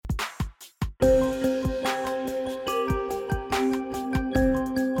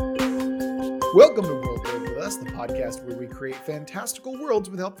Welcome to World Build With Us, the podcast where we create fantastical worlds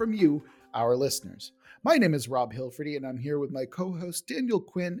with help from you, our listeners. My name is Rob Hilferty, and I'm here with my co-hosts Daniel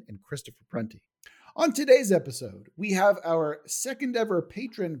Quinn and Christopher Prunty. On today's episode, we have our second ever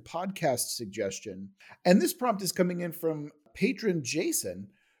patron podcast suggestion, and this prompt is coming in from patron Jason,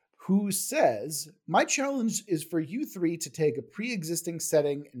 who says, "My challenge is for you three to take a pre-existing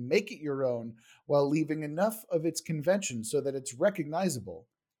setting and make it your own while leaving enough of its convention so that it's recognizable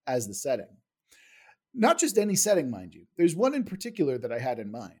as the setting." Not just any setting, mind you. There's one in particular that I had in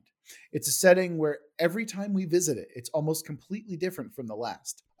mind. It's a setting where every time we visit it, it's almost completely different from the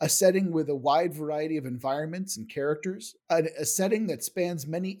last. A setting with a wide variety of environments and characters. A setting that spans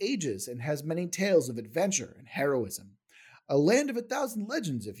many ages and has many tales of adventure and heroism. A land of 1,000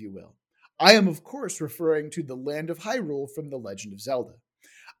 legends, if you will. I am, of course, referring to the land of Hyrule from The Legend of Zelda.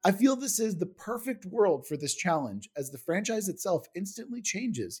 I feel this is the perfect world for this challenge, as the franchise itself instantly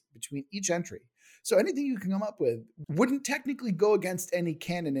changes between each entry. So anything you can come up with wouldn't technically go against any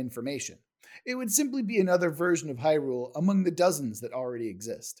canon information. It would simply be another version of Hyrule among the dozens that already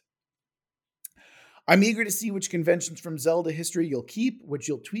exist. I'm eager to see which conventions from Zelda history you'll keep, which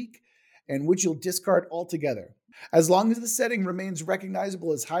you'll tweak, and which you'll discard altogether. As long as the setting remains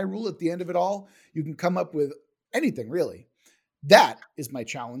recognizable as Hyrule at the end of it all, you can come up with anything, really. That is my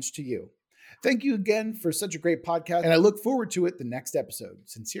challenge to you. Thank you again for such a great podcast, and I look forward to it the next episode.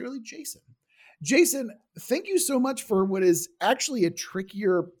 Sincerely, Jason. Jason, thank you so much for what is actually a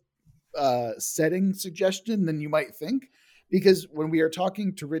trickier setting suggestion than you might think, because when we are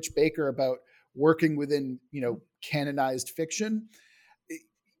talking to Rich Baker about working within, canonized fiction,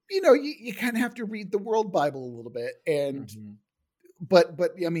 you kind of have to read the World Bible a little bit, and but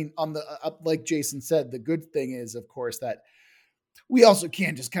I mean, on the like Jason said, the good thing is, of course, that we also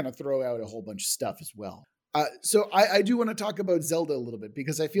can just kind of throw out a whole bunch of stuff as well. So I do want to talk about Zelda a little bit,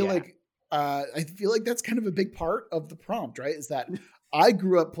 because I feel like that's kind of a big part of the prompt, right? Is that I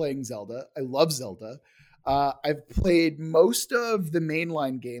grew up playing Zelda. I love Zelda. I've played most of the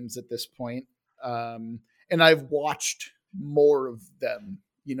mainline games at this point, and I've watched more of them.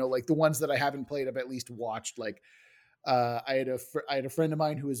 Like the ones that I haven't played, I've at least watched. Like I had a friend of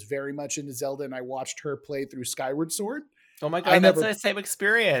mine who was very much into Zelda, and I watched her play through Skyward Sword. Oh my god, that's the same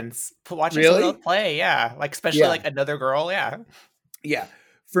experience. Watching someone else play, yeah. Like especially like another girl, yeah. Yeah.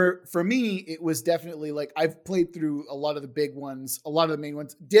 For me, it was definitely like I've played through a lot of the big ones, a lot of the main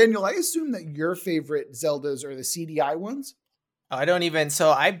ones. Daniel, I assume that your favorite Zeldas are the CDI ones?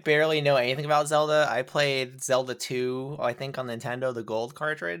 So I barely know anything about Zelda. I played Zelda 2, I think, on Nintendo, the gold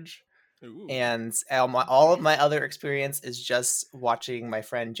cartridge. Ooh. And all of my other experience is just watching my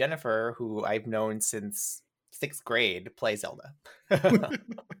friend Jennifer, who I've known since 6th grade, play Zelda.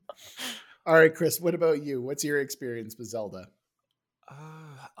 All right, Chris, what about you? What's your experience with Zelda?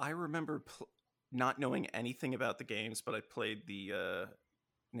 I remember not knowing anything about the games, but I played the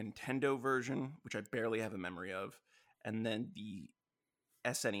Nintendo version, which I barely have a memory of. And then the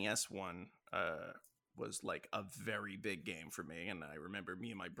SNES one was like a very big game for me. And I remember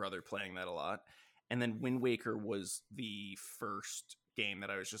me and my brother playing that a lot. And then Wind Waker was the first game that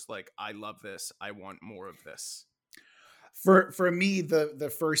I was just like, I love this. I want more of this. For me,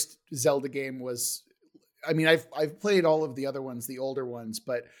 the first Zelda game was, I mean, I've played all of the other ones, the older ones,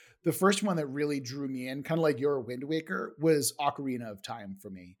 but the first one that really drew me in, kind of like your Wind Waker, was Ocarina of Time for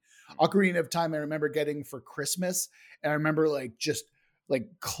me. Ocarina of Time, I remember getting for Christmas, and I remember just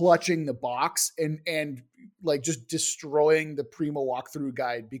clutching the box and like just destroying the Primo walkthrough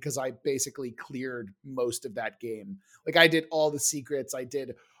guide, because I basically cleared most of that game. Like I did all the secrets, I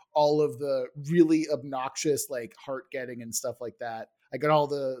did all of the really obnoxious like heart getting and stuff like that. I got all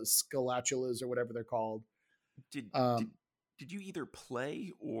the Skalatulas or whatever they're called. Did you either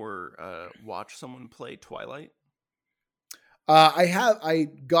play or watch someone play Twilight? I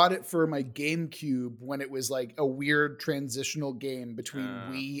got it for my GameCube when it was like a weird transitional game between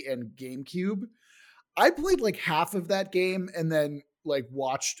Wii and GameCube. I played like half of that game and then like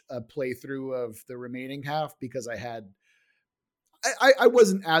watched a playthrough of the remaining half, because I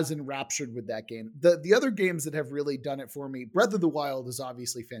wasn't as enraptured with that game. The other games that have really done it for me, Breath of the Wild is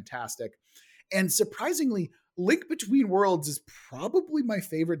obviously fantastic. And surprisingly, Link Between Worlds is probably my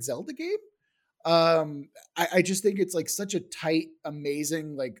favorite Zelda game. I just think it's like such a tight,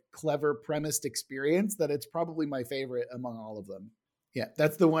 amazing, like clever premised experience that it's probably my favorite among all of them. Yeah,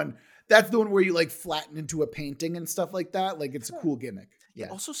 that's the one where you like flatten into a painting and stuff like that. Like it's a cool gimmick. Yeah.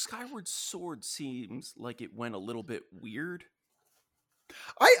 Also, Skyward Sword seems like it went a little bit weird.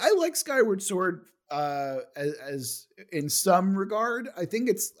 I like Skyward Sword as in some regard. I think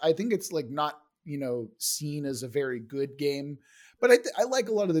it's like not seen as a very good game. But I like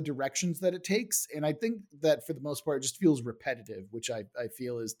a lot of the directions that it takes. And I think that for the most part, it just feels repetitive, which I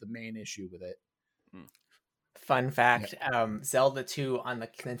feel is the main issue with it. Fun fact, Zelda 2 on the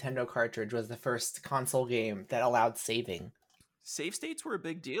Nintendo cartridge was the first console game that allowed saving. Save states were a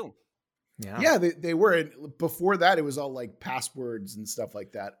big deal. Yeah, they were. And before that, it was all like passwords and stuff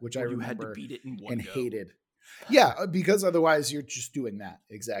like that, which I remember had to beat it in one and go. hated. Yeah, because otherwise you're just doing that.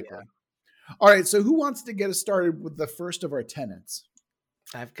 Exactly. Yeah. All right, so who wants to get us started with the first of our tenets?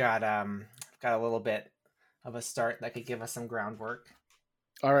 I've got a little bit of a start that could give us some groundwork.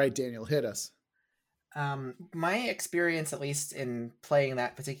 All right, Daniel, hit us. My experience, at least in playing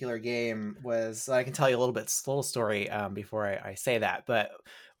that particular game, was, I can tell you a little story before I say that, but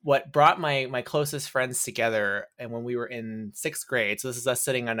what brought my closest friends together, and when we were in 6th grade, so this is us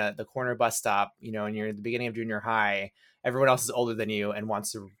sitting on the corner bus stop, and you're at the beginning of junior high, everyone else is older than you and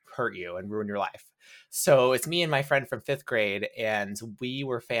wants to hurt you and ruin your life. So it's me and my friend from 5th grade, and we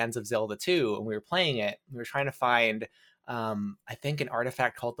were fans of Zelda 2, and we were playing it. We were trying to find I think an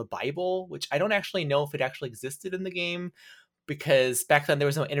artifact called the Bible, which I don't actually know if it actually existed in the game, because back then there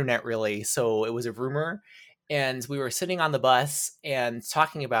was no internet really, so it was a rumor. And we were sitting on the bus and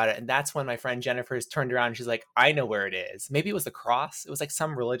talking about it, and that's when my friend Jennifer's turned around and she's like, I know where it is. Maybe it was the cross. It was like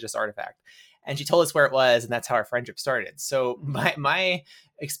some religious artifact. And she told us where it was, and that's how our friendship started. So my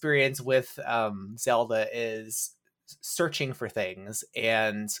experience with Zelda is searching for things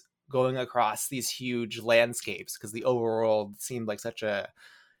and going across these huge landscapes, because the overworld seemed like such a,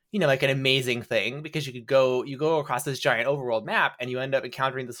 like an amazing thing, because you go across this giant overworld map and you end up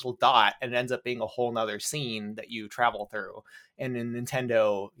encountering this little dot, and it ends up being a whole nother scene that you travel through. And in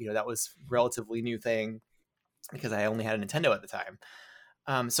Nintendo, that was a relatively new thing, because I only had a Nintendo at the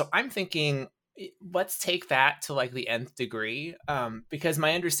time. So I'm thinking, let's take that to like the nth degree, because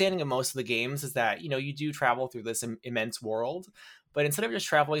my understanding of most of the games is that, you do travel through this immense world. But instead of just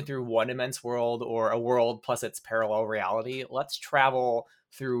traveling through one immense world or a world plus its parallel reality, let's travel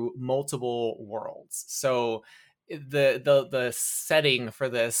through multiple worlds. So the setting for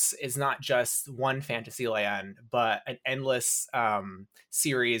this is not just one fantasy land, but an endless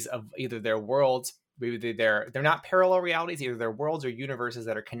series of either their worlds, maybe they're not parallel realities, either they're worlds or universes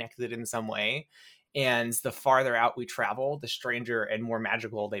that are connected in some way. And the farther out we travel, the stranger and more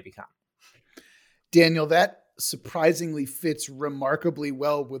magical they become. Daniel, that surprisingly fits remarkably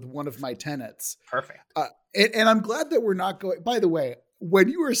well with one of my tenets. Perfect. And I'm glad that we're not going, by the way, when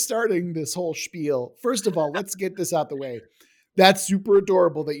you were starting this whole spiel, first of all, let's get this out the way. That's super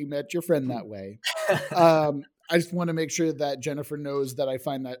adorable that you met your friend that way. I just want to make sure that Jennifer knows that I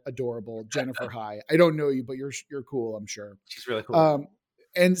find that adorable. Jennifer, hi. I don't know you, but you're cool, I'm sure. She's really cool.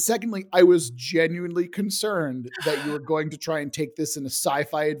 And secondly, I was genuinely concerned that you were going to try and take this in a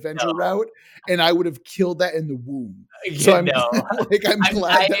sci-fi adventure route, and I would have killed that in the womb. So I'm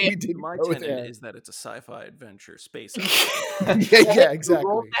glad that we didn't go there. Is that it's a sci-fi adventure space? yeah,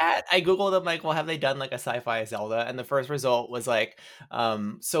 exactly. I googled them, like, well, have they done like a sci-fi Zelda? And the first result was like,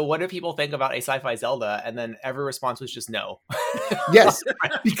 so what do people think about a sci-fi Zelda? And then every response was just no. Yes,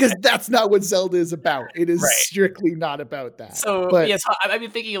 because that's not what Zelda is about. It is strictly not about that. So yes, I've been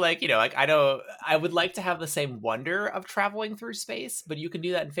thinking, like, I know I would like to have the same wonder of traveling through space, but you can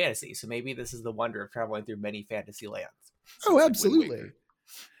do that in fantasy. So maybe this is the wonder of traveling through many fantasy lands. Oh, absolutely.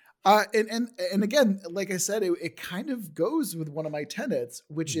 And again, like I said, it kind of goes with one of my tenets,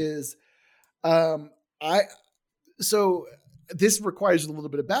 which is, so this requires a little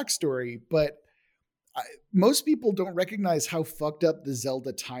bit of backstory, but most people don't recognize how fucked up the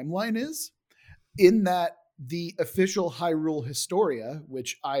Zelda timeline is, in that the official Hyrule Historia,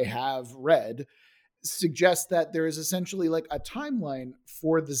 which I have read, suggests that there is essentially like a timeline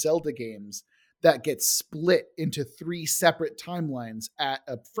for the Zelda games that gets split into 3 separate timelines at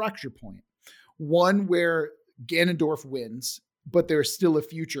a fracture point. One where Ganondorf wins, but there's still a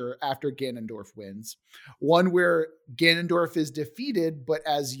future after Ganondorf wins. One where Ganondorf is defeated, but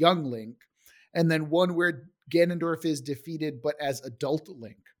as young Link. And then one where Ganondorf is defeated, but as adult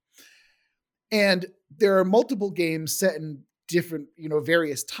Link. And there are multiple games set in different,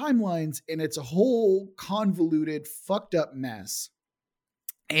 various timelines, and it's a whole convoluted, fucked up mess.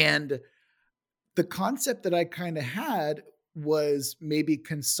 And the concept that I kind of had was maybe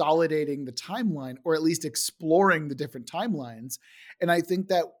consolidating the timeline, or at least exploring the different timelines. And I think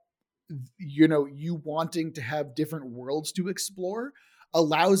that, you wanting to have different worlds to explore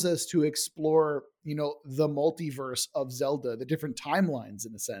allows us to explore, the multiverse of Zelda, the different timelines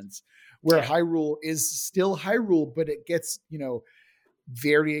in a sense, where Hyrule is still Hyrule, but it gets,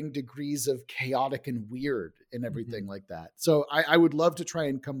 varying degrees of chaotic and weird and everything like that. So I would love to try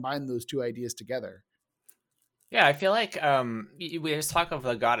and combine those two ideas together. Yeah, I feel like we just talk of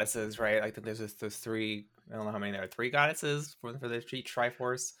the goddesses, right? Like there's those three. I don't know how many there are. 3 goddesses for the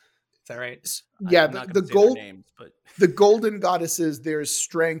Triforce. Is that right? Yeah, I'm not the gonna say gold their names, but the golden goddesses. There's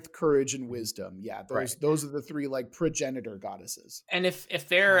strength, courage, and wisdom. Yeah, those are the 3 like progenitor goddesses. And if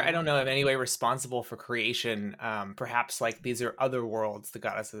they're, I don't know, in any way responsible for creation, perhaps like these are other worlds the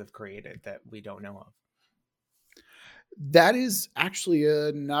goddesses have created that we don't know of. That is actually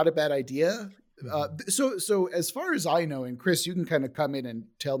not a bad idea. So as far as I know, and Chris, you can kind of come in and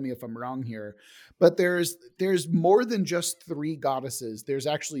tell me if I'm wrong here, but there's more than just 3 goddesses. There's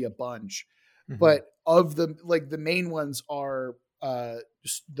actually a bunch, but of them, like the main ones are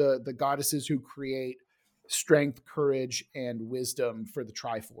the goddesses who create strength, courage, and wisdom for the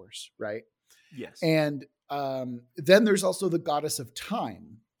Triforce, right? yes. And then there's also the goddess of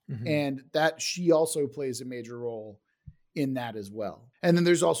time, and that she also plays a major role in that as well. And then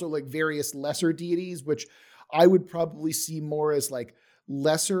there's also like various lesser deities, which I would probably see more as like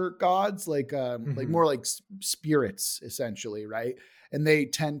lesser gods, like more like spirits essentially, right? And they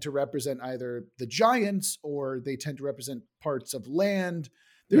tend to represent either the giants or they tend to represent parts of land.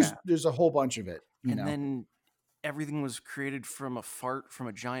 There's a whole bunch of it, you know. Then everything was created from a fart from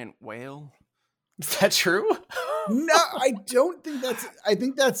a giant whale. Is that true? No, I don't think that's. I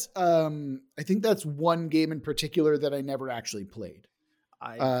think that's one game in particular that I never actually played.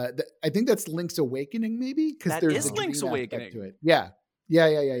 I think that's Link's Awakening, maybe, because there's a Link's Awakening to it. Yeah.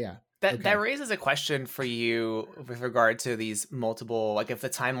 That raises a question for you with regard to these multiple, like if the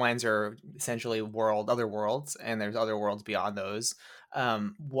timelines are essentially other worlds, and there's other worlds beyond those.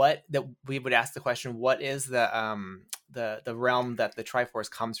 What that we would ask the question: what is the realm that the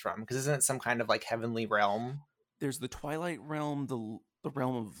Triforce comes from? Because isn't it some kind of like heavenly realm? There's the Twilight Realm, the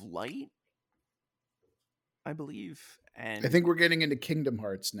realm of light, I believe. And I think we're getting into Kingdom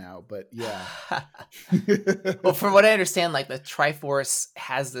Hearts now, but yeah. Well, from what I understand, like the Triforce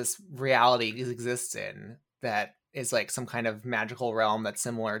has this reality it exists in that is like some kind of magical realm that's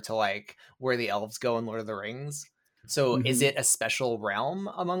similar to like where the elves go in Lord of the Rings. So is it a special realm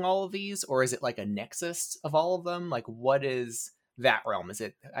among all of these, or is it like a nexus of all of them? Like what is that realm?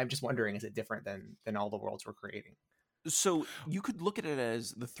 I'm just wondering, is it different than all the worlds we're creating? So you could look at it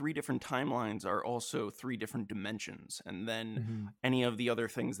as the 3 different timelines are also 3 different dimensions. And then any of the other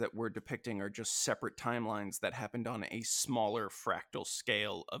things that we're depicting are just separate timelines that happened on a smaller fractal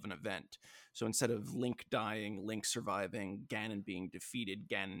scale of an event. So instead of Link dying, Link surviving, Ganon being defeated,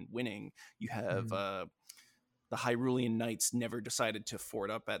 Ganon winning, you have the Hyrulean Knights never decided to fort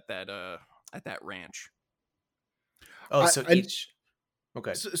up at that ranch. Oh, so each...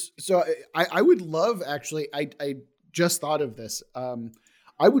 Okay. So I would love, actually, I just thought of this.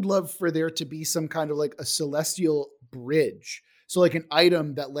 I would love for there to be some kind of like a celestial bridge. So like an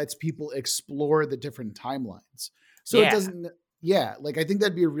item that lets people explore the different timelines. So it doesn't, like I think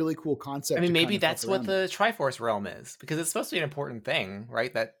that'd be a really cool concept. I mean, maybe that's what the Triforce realm is, because it's supposed to be an important thing,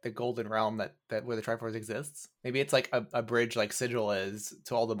 right? That the golden realm that where the Triforce exists. Maybe it's like a bridge like Sigil is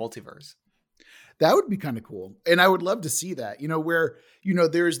to all the multiverse. That would be kind of cool. And I would love to see that, where,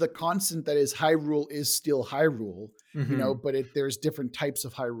 there's the constant that is Hyrule is still Hyrule, but there's different types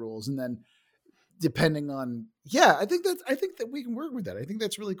of Hyrules. And then depending on, I think that we can work with that. I think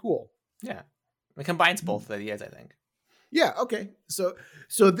that's really cool. Yeah. It combines both ideas, I think. Yeah. Okay. So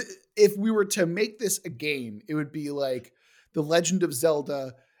if we were to make this a game, it would be like The Legend of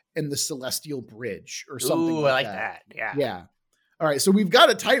Zelda and the Celestial Bridge or something. Ooh, I like that. Yeah. Yeah. All right, so we've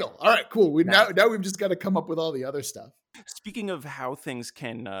got a title. All right, cool. Now we've just got to come up with all the other stuff. Speaking of how things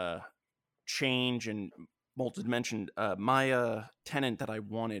can change and multidimension, my tenant that I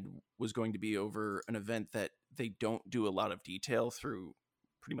wanted was going to be over an event that they don't do a lot of detail through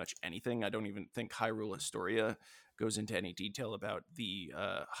pretty much anything. I don't even think Hyrule Historia goes into any detail about the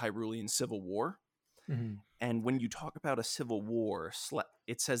Hyrulean Civil War. And when you talk about a civil war,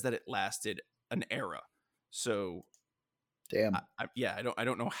 it says that it lasted an era. So... Damn. I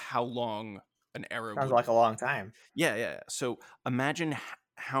don't know how long an era sounds like a long time. Yeah. So imagine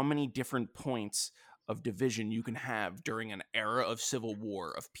how many different points of division you can have during an era of civil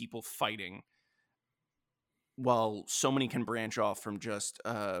war of people fighting, while so many can branch off from just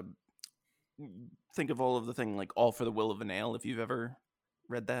think of all of the thing like All for the Will of a Nail, if you've ever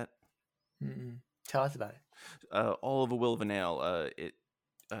read that. Tell us about it. All of a Will of a Nail.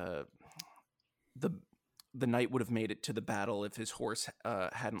 The knight would have made it to the battle if his horse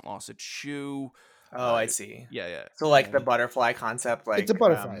hadn't lost its shoe. Oh, I see. Yeah. So like the butterfly concept, like it's a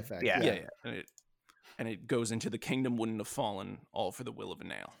butterfly effect. Yeah. and it goes into the kingdom wouldn't have fallen, all for the will of a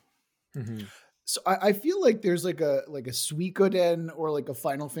nail. Mm-hmm. So I feel like there's like a Suikoden or like a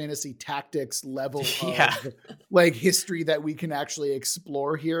Final Fantasy Tactics level Yeah. of like history that we can actually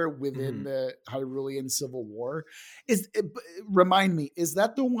explore here within Mhm. the Hyrulean Civil War. Remind me, is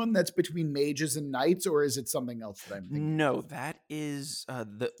that the one that's between mages and knights, or is it something else that I'm thinking? No, that is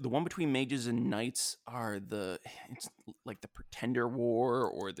the one between mages and knights are it's like the Pretender War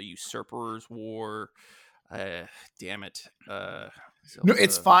or the Usurperers War. Damn it. No,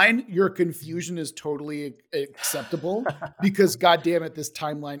 it's Zelda. fine. Your confusion is totally acceptable because, God damn it, this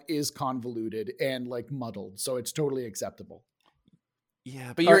timeline is convoluted and like muddled, so it's totally acceptable.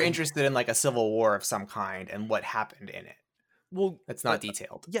 Yeah, But you're interested in like a civil war of some kind and what happened in it. well, It's not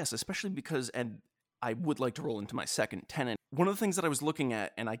detailed. yes, especially because, and I would like to roll into my second tenet. One of the things that I was looking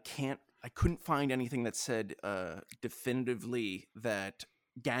at, and I couldn't find anything that said definitively that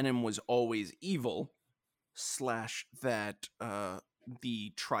Ganon was always evil, / that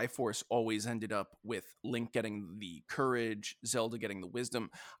the Triforce always ended up with Link getting the courage, Zelda getting the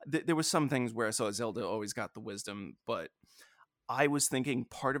wisdom. There was some things where I saw Zelda always got the wisdom, but I was thinking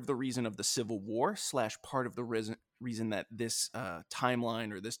part of the reason of the Civil War / part of the reason that this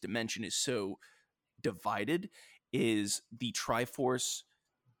timeline or this dimension is so divided is the Triforce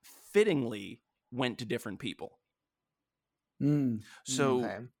fittingly went to different people. So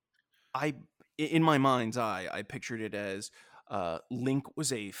Okay. in my mind's eye, I pictured it as Link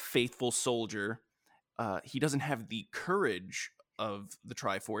was a faithful soldier. He doesn't have the courage of the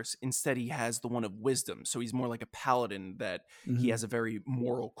Triforce. Instead, he has the one of wisdom. So he's more like a paladin that he has a very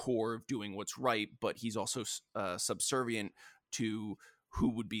moral core of doing what's right, but he's also subservient to who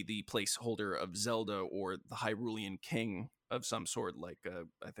would be the placeholder of Zelda or the Hyrulean king of some sort. Like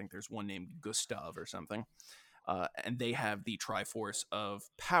I think there's one named Gustav or something. And they have the Triforce of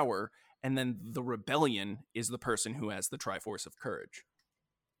power, and then the rebellion is the person who has the Triforce of courage.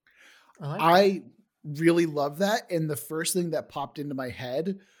 I really love that. And the first thing that popped into my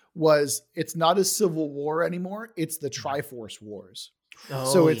head was it's not a civil war anymore. It's the Triforce Wars.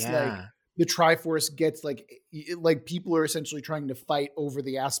 So it's like the Triforce gets like people are essentially trying to fight over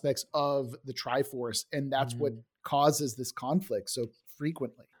the aspects of the Triforce. And that's what causes this conflict so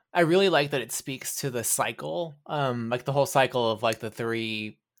frequently. I really like that it speaks to the cycle, like the whole cycle of like the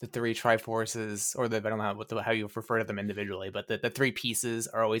three Triforces, or I don't know how you refer to them individually, but the three pieces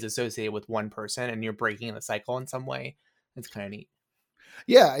are always associated with one person, and you're breaking the cycle in some way. It's kind of neat.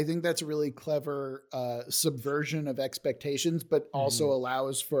 Yeah, I think that's a really clever subversion of expectations, but also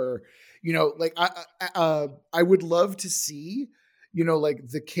allows for, like I would love to see, like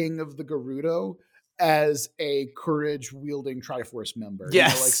the king of the Gerudo as a courage wielding Triforce member.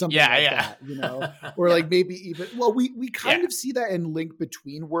 Yes. Like something that, or like maybe even, well, we kind of see that in Link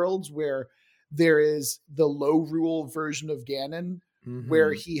Between Worlds where there is the low rule version of Ganon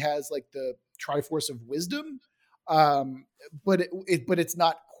where he has like the Triforce of Wisdom. But it's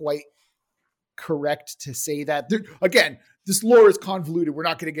not quite correct to say that. Again, this lore is convoluted. We're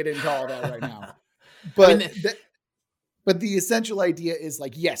not going to get into all that right now. But but the essential idea is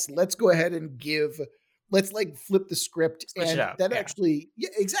like, yes, let's go ahead and let's like flip the script. Switch and that actually, yeah,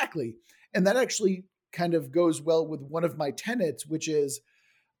 exactly. And that actually kind of goes well with one of my tenets, which is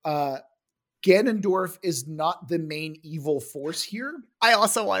Ganondorf is not the main evil force here. I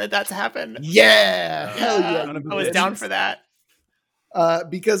also wanted that to happen. Yeah. Hell yeah. I was down for that.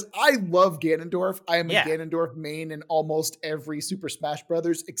 Because I love Ganondorf. I am a Ganondorf main in almost every Super Smash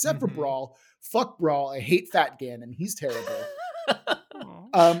Brothers, except for Brawl. Fuck Brawl. I hate Fat Ganon. He's terrible.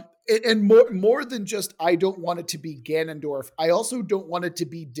 And more than just I don't want it to be Ganondorf, I also don't want it to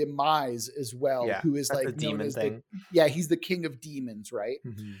be Demise as well, who is like the demon thing. He's the king of demons, right?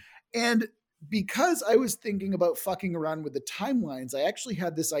 And because I was thinking about fucking around with the timelines, I actually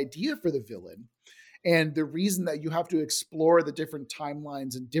had this idea for the villain. And the reason that you have to explore the different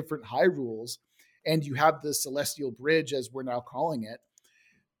timelines and different Hyrules, and you have the Celestial Bridge, as we're now calling it,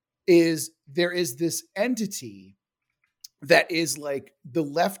 is there is this entity that is like the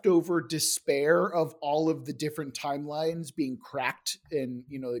leftover despair of all of the different timelines being cracked and,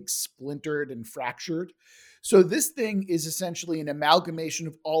 like splintered and fractured. So this thing is essentially an amalgamation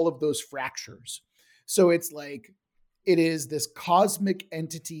of all of those fractures. So it's like, it is this cosmic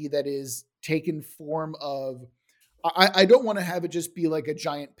entity that is taken form of, I don't want to have it just be like a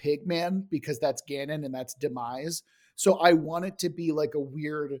giant pig man because that's Ganon and that's Demise. So I want it to be like a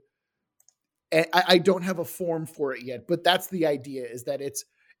weird, I don't have a form for it yet, but that's the idea, is that it's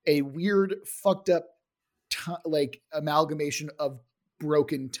a weird, fucked up, like amalgamation of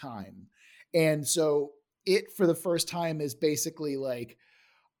broken time. And so it, for the first time, is basically like,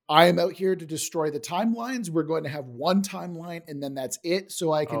 I am out here to destroy the timelines. We're going to have one timeline and then that's it.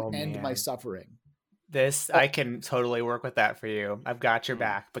 So I can end my suffering. I can totally work with that for you. I've got your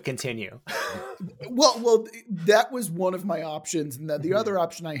back, but continue. Well, that was one of my options. And then the other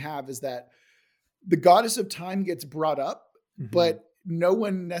option I have is that the goddess of time gets brought up, but no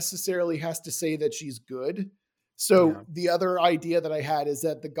one necessarily has to say that she's good. So the other idea that I had is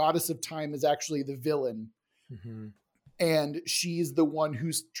that the goddess of time is actually the villain. And she's the one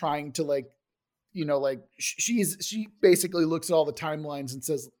who's trying to she basically looks at all the timelines and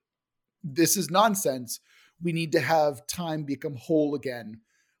says, this is nonsense. We need to have time become whole again.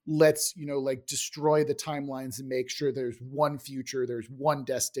 Let's, destroy the timelines and make sure there's one future, there's one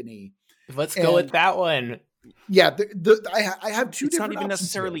destiny. Let's go with that one. Yeah, I have two it's different not even options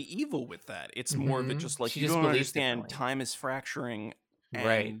necessarily here. evil with that. It's more of it just like, you just don't believes understand time is fracturing and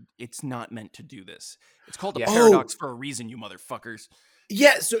Right. it's not meant to do this. It's called a Yeah. paradox for a reason, you motherfuckers.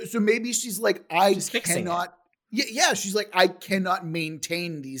 Yeah, so maybe she's like, She's fixing cannot. Yeah, she's like, I cannot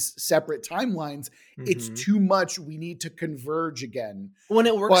maintain these separate timelines. It's too much. We need to converge again. When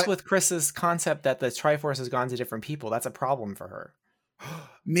it works with Chris's concept that the Triforce has gone to different people, that's a problem for her.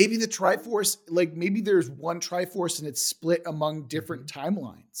 Maybe the Triforce, maybe there's one Triforce and it's split among different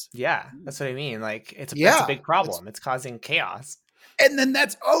timelines. Yeah, that's what I mean. Like, it's a big problem. It's causing chaos. And then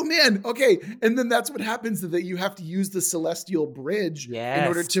and then that's what happens, that you have to use the Celestial Bridge in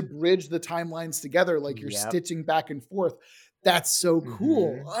order to bridge the timelines together. Like you're stitching back and forth. That's so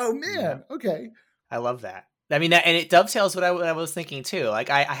cool. Oh man. Okay. I love that. I mean, and it dovetails what I was thinking too. Like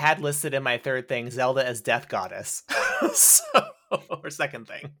I had listed in my third thing, Zelda as Death Goddess. Or second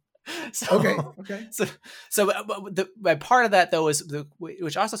thing. So, okay. So part of that though is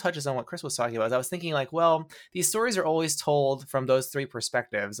which also touches on what Chris was talking about. I was thinking like, well, these stories are always told from those three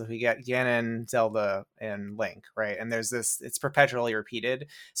perspectives. If we get Ganon, Zelda, and Link, right? And there's it's perpetually repeated.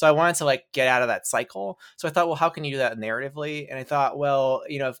 So I wanted to get out of that cycle. So I thought, well, how can you do that narratively? And I thought, well,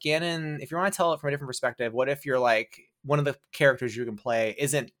 if you want to tell it from a different perspective, what if you're like one of the characters you can play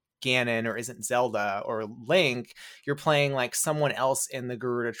isn't Ganon or isn't Zelda or Link, you're playing like someone else in the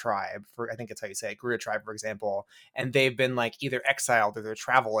Garuda tribe, I think that's how you say it, Garuda tribe, for example, and they've been either exiled or they're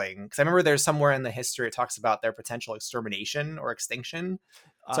traveling. Because I remember there's somewhere in the history it talks about their potential extermination or extinction.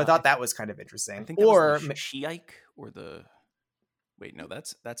 So I thought that was kind of interesting. I think that was the Shi'ike or the... Wait, no,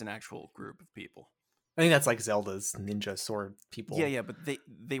 that's an actual group of people. I think that's like Zelda's ninja sword people. Yeah, but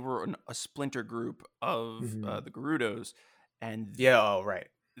they were a splinter group of the Gerudos, and right.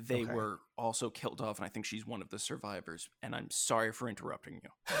 They were also killed off, and I think she's one of the survivors. And I'm sorry for interrupting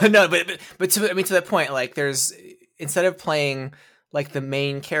you. No, but to that point, there's, instead of playing the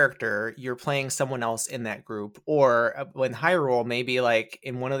main character, you're playing someone else in that group. Or when Hyrule, maybe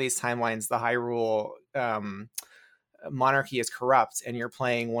in one of these timelines, the Hyrule monarchy is corrupt, and you're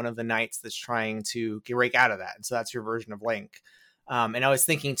playing one of the knights that's trying to break out of that. And so that's your version of Link. And I was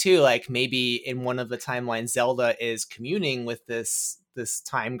thinking too, maybe in one of the timelines, Zelda is communing with this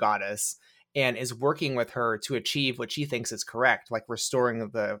time goddess and is working with her to achieve what she thinks is correct, restoring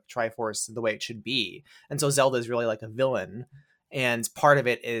the Triforce the way it should be. And so Zelda is really a villain. And part of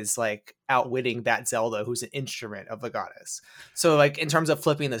it is outwitting that Zelda who's an instrument of the goddess. So in terms of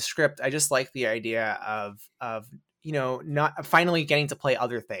flipping the script, I just like the idea of not finally getting to play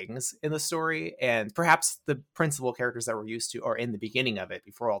other things in the story, and perhaps the principal characters that we're used to are in the beginning of it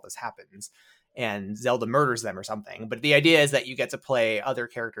before all this happens and Zelda murders them or something. But the idea is that you get to play other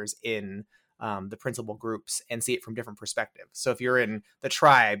characters in the principal groups and see it from different perspectives. So if you're in the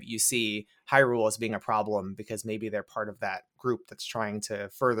tribe, you see Hyrule as being a problem because maybe they're part of that group that's trying to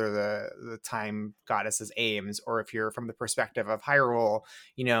further the time goddess's aims. Or if you're from the perspective of Hyrule,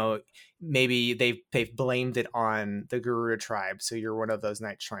 maybe they've blamed it on the Garuda tribe. So you're one of those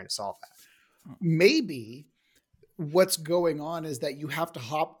knights trying to solve that. Maybe what's going on is that you have to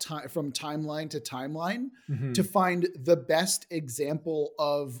hop from timeline to timeline to find the best example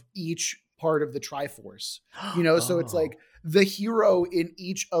of each part of the Triforce. So it's the hero in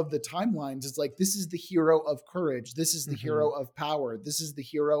each of the timelines is this is the hero of courage, this is the hero of power, this is the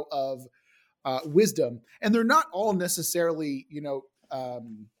hero of wisdom, and they're not all necessarily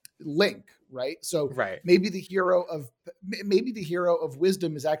Link, right? So maybe the hero of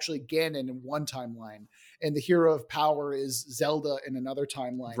wisdom is actually Ganon in one timeline, and the hero of power is Zelda in another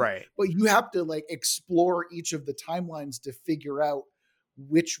timeline. Right. But you have to explore each of the timelines to figure out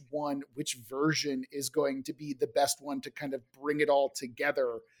which version is going to be the best one to kind of bring it all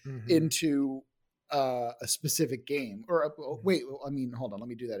together into a specific game. Or wait, hold on, let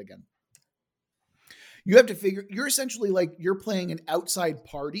me do that again. You have to figure, you're essentially like, you're playing an outside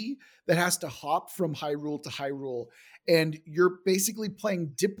party that has to hop from Hyrule to Hyrule. And you're basically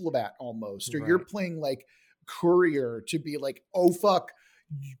playing diplomat almost, or you're playing like courier to be like, oh, fuck,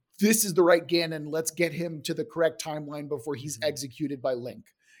 this is the right Ganon. Let's get him to the correct timeline before he's executed by Link.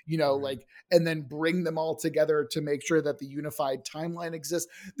 Like, and then bring them all together to make sure that the unified timeline exists.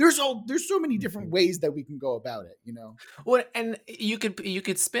 There's so many different ways that we can go about it, Well, and you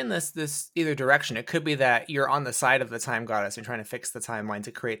could spin this either direction. It could be that you're on the side of the time goddess and trying to fix the timeline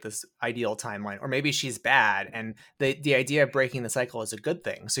to create this ideal timeline, or maybe she's bad and the idea of breaking the cycle is a good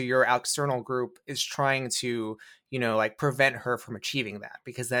thing. So your external group is trying to, like prevent her from achieving that,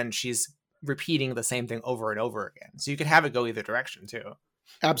 because then she's repeating the same thing over and over again. So you could have it go either direction too.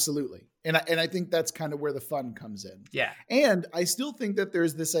 Absolutely. And I think that's kind of where the fun comes in. Yeah. And I still think that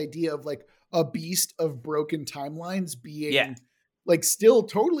there's this idea of like a beast of broken timelines being like still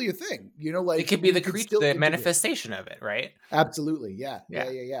totally a thing, like it could be the creature, the manifestation of it, right? Absolutely. Yeah.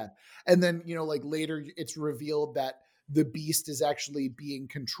 And then, like later it's revealed that the beast is actually being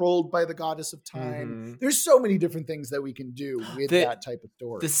controlled by the goddess of time. There's so many different things that we can do with that type of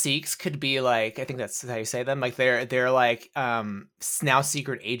story. The Seeks could be like, I think that's how you say them. Like they're like now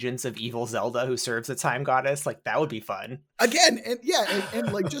secret agents of evil Zelda who serves the time goddess. Like that would be fun. Again,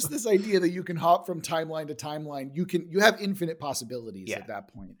 and like just this idea that you can hop from timeline to timeline, you have infinite possibilities at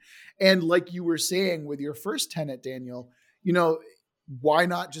that point. And like you were saying with your first tenet, Daniel, why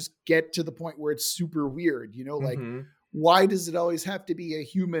not just get to the point where it's super weird? Like why does it always have to be a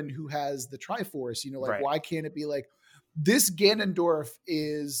human who has the Triforce? Why can't it be like this Ganondorf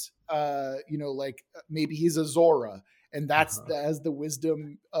is, like maybe he's a Zora, and that's as the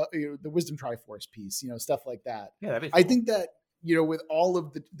wisdom Triforce piece, stuff like that. Yeah, that'd be cool. I think that, with all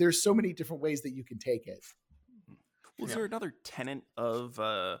of there's so many different ways that you can take it. Was there another tenet of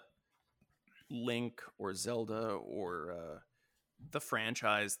Link or Zelda or the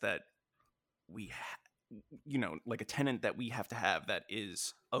franchise that we like a tenant that we have to have that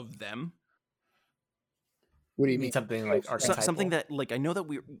is of them? What do you mean? Something like archetypal? Something that, like, I know that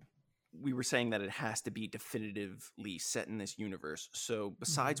we were saying that it has to be definitively set in this universe. So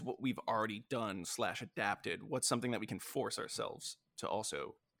besides what we've already done / adapted, what's something that we can force ourselves to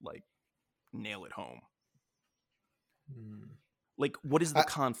also like nail it home? Like, what is the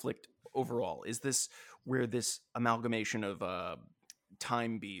conflict overall? Is this where this amalgamation of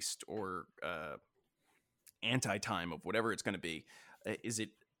time beast or anti-time of whatever it's going to be, is it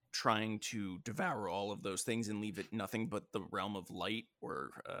trying to devour all of those things and leave it nothing but the realm of light,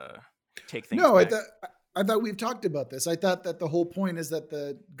 or take things back? I thought we've talked about this. I thought that the whole point is that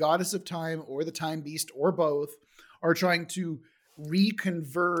the goddess of time or the time beast or both are trying to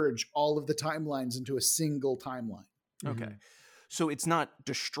reconverge all of the timelines into a single timeline. Okay. So it's not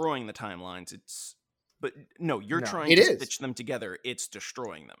destroying the timelines, you're trying to stitch them together. It's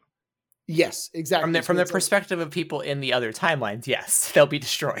destroying them. Yes, exactly. From the perspective of people in the other timelines, yes, they'll be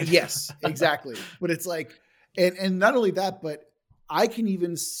destroyed. Yes, exactly. But it's like, and not only that, but I can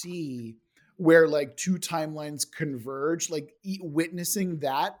even see where like two timelines converge, like witnessing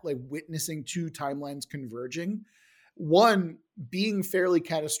two timelines converging, one being fairly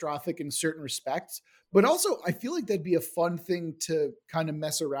catastrophic in certain respects, but also I feel like that'd be a fun thing to kind of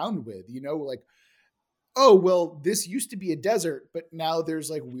mess around with, like, oh, well, this used to be a desert, but now there's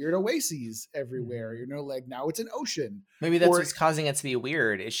like weird oases everywhere, like now it's an ocean. Maybe that's what's causing it to be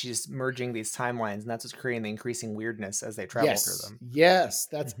weird, is she's merging these timelines, and that's what's creating the increasing weirdness as they travel through them. Yes,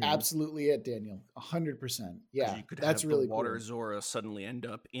 that's absolutely it, Daniel. 100%. Yeah, you could that's have really the water cool. Zora suddenly end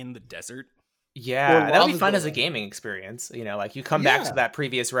up in the desert. Yeah, that would be fun as a gaming experience. Like you come back to that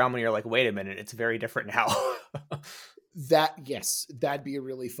previous realm and you're like, wait a minute, it's very different now. That'd be a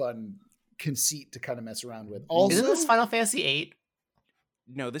really fun conceit to kind of mess around with. Also, isn't this Final Fantasy VIII?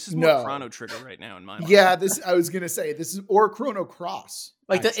 No, this is more Chrono Trigger right now in my mind. Yeah, I was gonna say this is or Chrono Cross.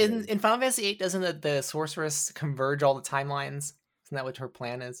 Like in Final Fantasy VIII, doesn't the sorceress converge all the timelines? Isn't that what her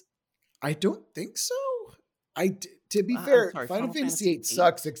plan is? I don't think so. To be fair, Final Fantasy VIII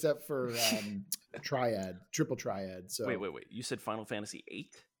sucks except for triple triad. So wait. You said Final Fantasy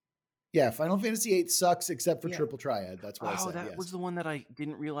VIII? Yeah, Final Fantasy VIII sucks except for triple triad. That's what I said. Oh, that was the one that I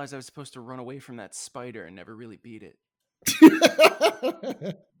didn't realize I was supposed to run away from that spider and never really beat it.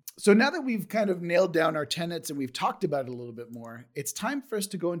 So now that we've kind of nailed down our tenets and we've talked about it a little bit more, it's time for us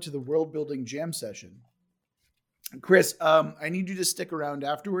to go into the world building jam session. Chris, I need you to stick around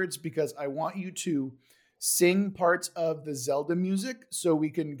afterwards because I want you to sing parts of the Zelda music so we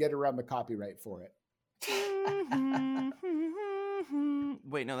can get around the copyright for it.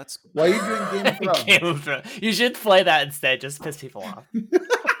 Wait, no, that's... Why are you doing Game of Thrones? Game of Thrones. You should play that instead. Just piss people off.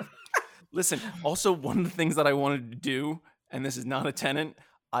 Listen, also one of the things that I wanted to do, and this is not a tenant,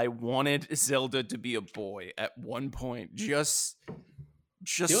 I wanted Zelda to be a boy at one point, just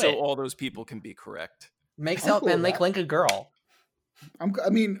so all those people can be correct. Make Link a girl.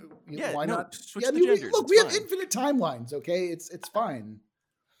 Why not? Switch the genders. We have infinite timelines, okay? It's fine.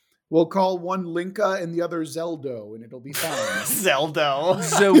 We'll call one Linka and the other Zeldo, and it'll be fine. Zeldo.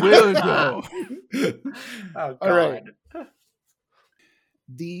 Oh, God. All right.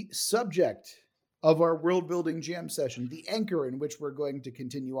 The subject of our world building jam session, the anchor in which we're going to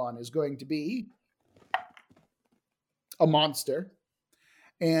continue on, is going to be a monster.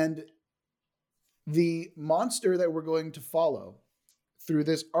 And the monster that we're going to follow through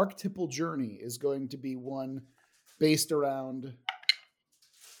this archetypal journey is going to be one based around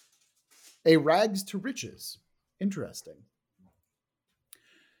a rags to riches. Interesting.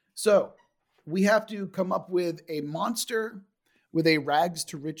 So we have to come up with a monster with a rags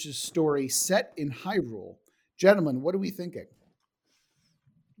to riches story set in Hyrule. Gentlemen, what are we thinking?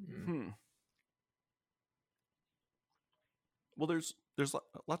 Well, there's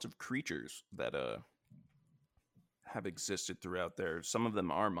lots of creatures that have existed throughout there. Some of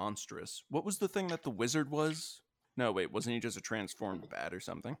them are monstrous. What was the thing that the wizard was? No, wait, wasn't he just a transformed bat or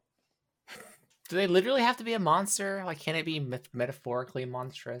something? Do they literally have to be a monster? Like, can it be metaphorically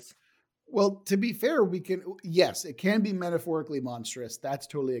monstrous? Well, to be fair, yes, it can be metaphorically monstrous. That's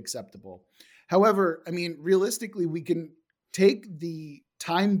totally acceptable. However, I mean, realistically, we can take the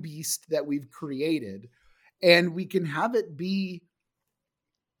time beast that we've created and we can have it be,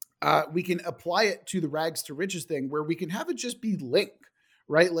 we can apply it to the rags to riches thing where we can have it just be Link,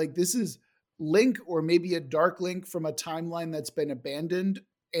 right? Like this is Link or maybe a Dark Link from a timeline that's been abandoned,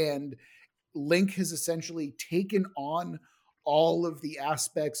 and Link has essentially taken on all of the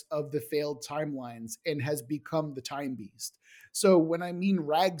aspects of the failed timelines and has become the time beast. So when I mean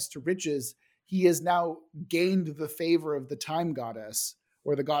rags to riches, he has now gained the favor of the time goddess,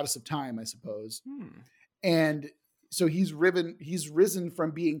 or the goddess of time, I suppose. And so he's risen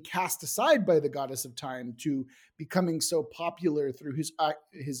from being cast aside by the goddess of time to becoming so popular through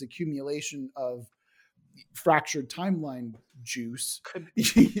his accumulation of fractured timeline juice,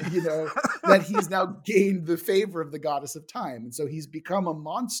 that he's now gained the favor of the goddess of time. And so he's become a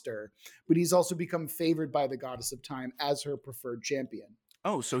monster, but he's also become favored by the goddess of time as her preferred champion.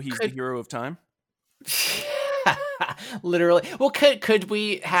 Oh, so he's the hero of time? Literally. Well, could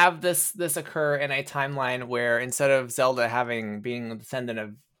we have this occur in a timeline where instead of Zelda being a descendant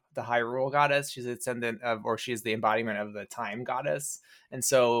of the Hyrule goddess, she's a descendant of, or she's the embodiment of the time goddess, and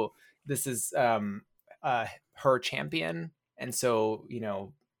so this is her champion, and so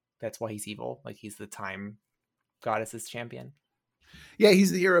that's why he's evil. Like he's the time goddess's champion. Yeah,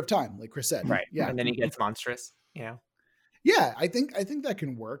 he's the hero of time, like Chris said. Right. Yeah, and then he gets monstrous. Yeah, I think that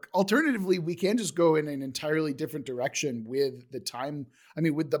can work. Alternatively, we can just go in an entirely different direction with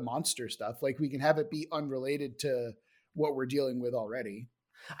with the monster stuff. Like we can have it be unrelated to what we're dealing with already.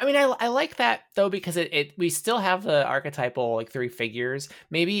 I mean, I like that though, because we still have the archetypal like three figures,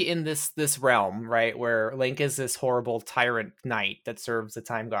 maybe in this realm, right, where Link is this horrible tyrant knight that serves the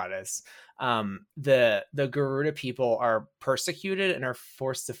time goddess. The Garuda people are persecuted and are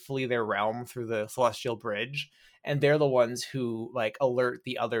forced to flee their realm through the Celestial Bridge, and they're the ones who like alert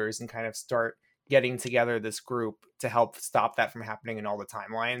the others and kind of start getting together this group to help stop that from happening in all the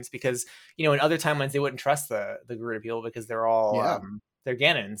timelines. Because in other timelines they wouldn't trust the Garuda people because they're all they're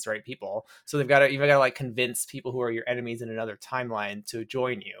Ganons, right? People. So you've got to like convince people who are your enemies in another timeline to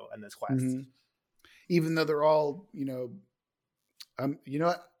join you in this quest. Mm-hmm. Even though they're all, I'm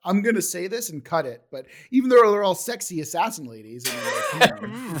going to say this and cut it, but even though they're all sexy assassin ladies,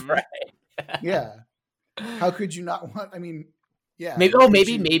 right? Yeah. How could you not want? I mean, yeah. Maybe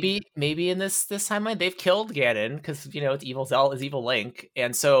in this timeline they've killed Ganon because it's evil Link,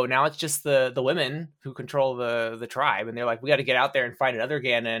 and so now it's just the women who control the tribe, and they're like, we got to get out there and find another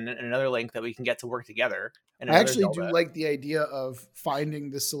Ganon and another Link that we can get to work together. And I actually do like the idea of finding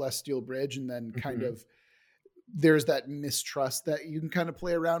the Celestial Bridge, and then kind of there's that mistrust that you can kind of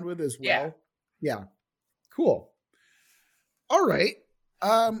play around with as well. Yeah. Cool. All right.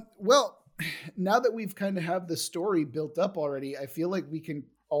 Well, now that we've kind of have the story built up already, I feel like we can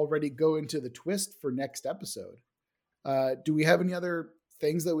already go into the twist for next episode. Do we have any other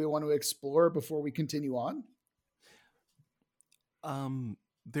things that we want to explore before we continue on?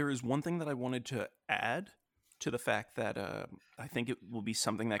 There is one thing that I wanted to add to the fact that I think it will be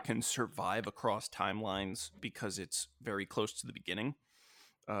something that can survive across timelines because it's very close to the beginning.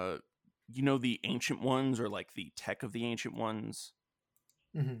 The Ancient Ones, or like the tech of the Ancient Ones.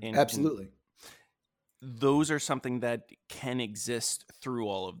 Mm-hmm. Absolutely. those are something that can exist through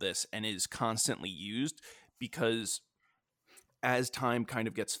all of this and is constantly used, because as time kind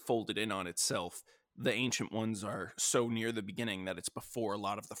of gets folded in on itself, the Ancient Ones are so near the beginning that it's before a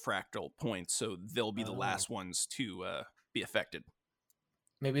lot of the fractal points, so they'll be the last ones to be affected.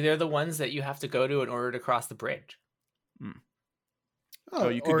 Maybe they're the ones that you have to go to in order to cross the bridge. Oh,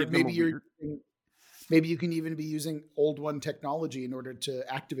 you could give them maybe you can even be using old one technology in order to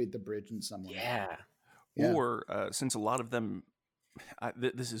activate the bridge in some way. Yeah. Or since a lot of them,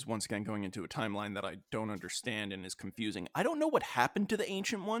 this is once again going into a timeline that I don't understand and is confusing. I don't know what happened to the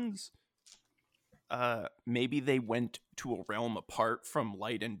Ancient Ones. Maybe they went to a realm apart from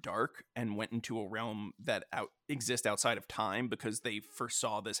light and dark and went into a realm that exists outside of time because they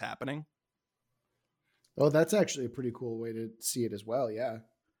foresaw this happening. Oh, that's actually a pretty cool way to see it as well. Yeah.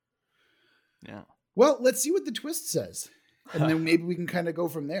 Yeah. Well, let's see what the twist says. And then maybe we can kind of go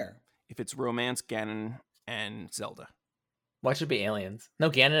from there. If it's romance, Ganon and Zelda. What should be aliens? No,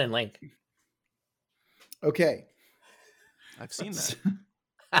 Ganon and Link. Okay. I've seen that.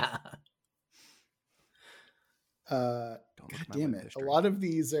 God damn it. A lot of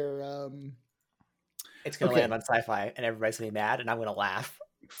these are... It's going to land on sci-fi and everybody's going to be mad and I'm going to laugh.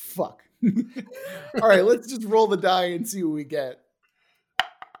 Fuck. All right, let's just roll the die and see what we get.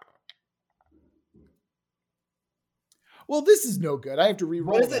 Well, this is no good. I have to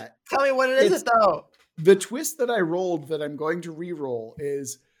re-roll that. Tell me what it is, though. The twist that I rolled that I'm going to re-roll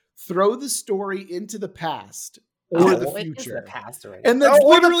is throw the story into the past or the future. The past already. And that's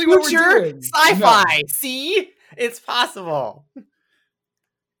literally what we're doing. Sci-fi. No. See? It's possible.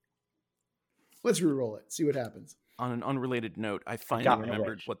 Let's re-roll it. See what happens. On an unrelated note, I finally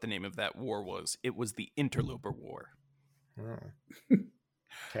remembered what the name of that war was. It was the Interloper War. Oh.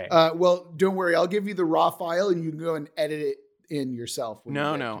 Okay. Well, don't worry. I'll give you the raw file and you can go and edit it in yourself.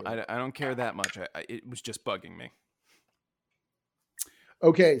 No. I don't care that much. It was just bugging me.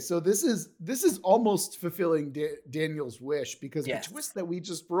 Okay. So this is almost fulfilling Daniel's wish, because the twist that we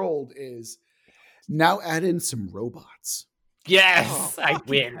just rolled is now add in some robots. Yes, I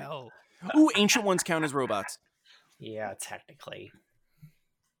win. Hell. Ooh, Ancient Ones count as robots. Yeah, technically.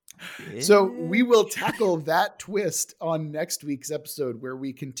 So we will tackle that twist on next week's episode, where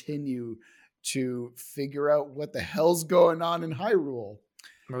we continue to figure out what the hell's going on in Hyrule.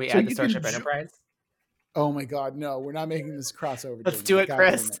 Where we add the Starship Enterprise? Oh my God, no, we're not making this crossover. Let's do it,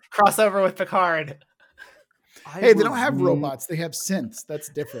 Chris. Crossover with Picard. Hey, they don't have robots. They have synths. That's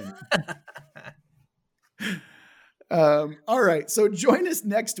different. All right. So join us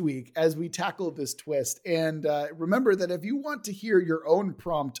next week as we tackle this twist. And remember that if you want to hear your own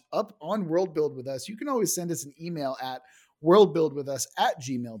prompt up on World Build with us, you can always send us an email at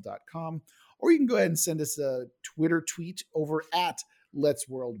worldbuildwithus@gmail.com, or you can go ahead and send us a Twitter tweet over at Let's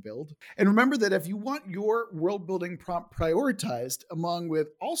World Build. And remember that if you want your world building prompt prioritized along with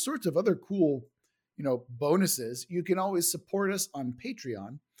all sorts of other cool, bonuses, you can always support us on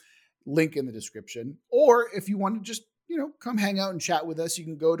Patreon. Link in the description. Or if you want to just, come hang out and chat with us, you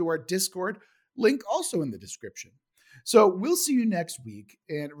can go to our Discord, link also in the description. So we'll see you next week.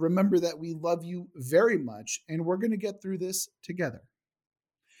 And remember that we love you very much, and we're going to get through this together.